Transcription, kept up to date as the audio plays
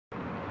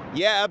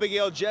Yeah,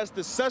 Abigail, Jess,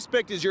 the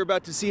suspect, as you're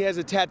about to see, has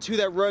a tattoo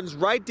that runs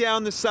right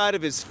down the side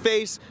of his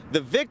face.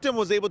 The victim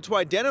was able to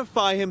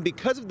identify him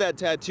because of that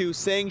tattoo,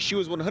 saying she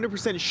was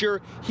 100%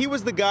 sure he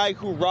was the guy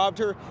who robbed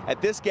her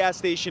at this gas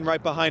station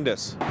right behind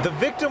us. The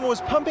victim was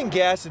pumping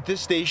gas at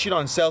this station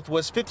on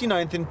Southwest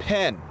 59th and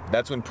Penn.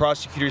 That's when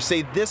prosecutors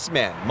say this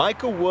man,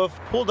 Micah Wolf,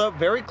 pulled up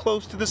very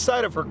close to the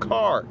side of her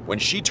car. When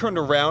she turned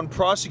around,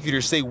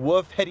 prosecutors say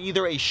Wolf had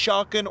either a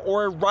shotgun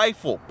or a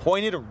rifle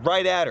pointed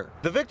right at her.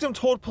 The victim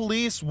told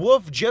police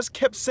Wolf just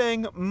kept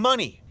saying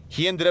money.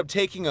 He ended up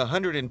taking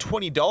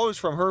 $120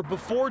 from her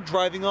before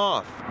driving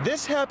off.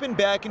 This happened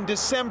back in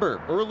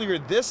December. Earlier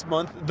this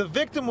month, the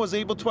victim was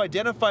able to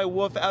identify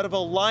Wolf out of a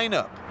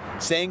lineup,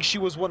 saying she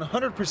was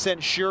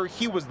 100% sure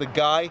he was the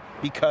guy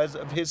because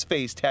of his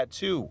face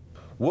tattoo.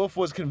 Wolf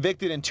was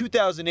convicted in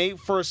 2008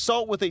 for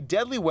assault with a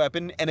deadly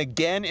weapon and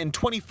again in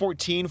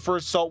 2014 for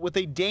assault with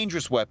a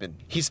dangerous weapon.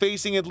 He's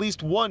facing at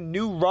least one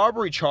new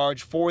robbery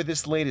charge for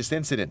this latest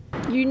incident.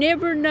 You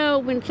never know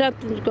when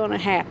something's going to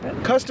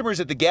happen. Customers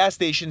at the gas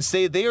station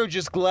say they are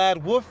just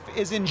glad Wolf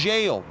is in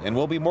jail and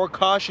will be more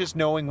cautious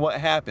knowing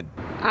what happened.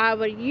 I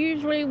would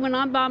usually, when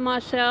I'm by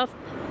myself,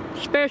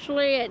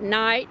 especially at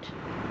night,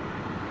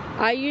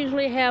 I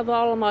usually have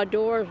all of my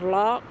doors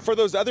locked. For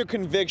those other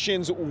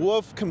convictions,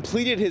 Wolf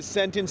completed his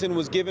sentence and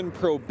was given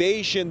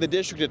probation. The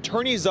district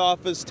attorney's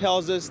office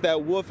tells us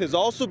that Wolf has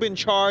also been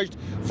charged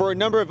for a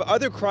number of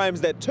other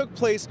crimes that took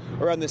place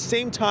around the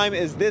same time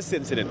as this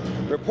incident.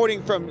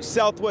 Reporting from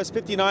Southwest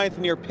 59th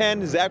near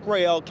Penn, Zach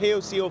Royale,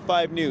 KOCO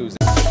 5 News.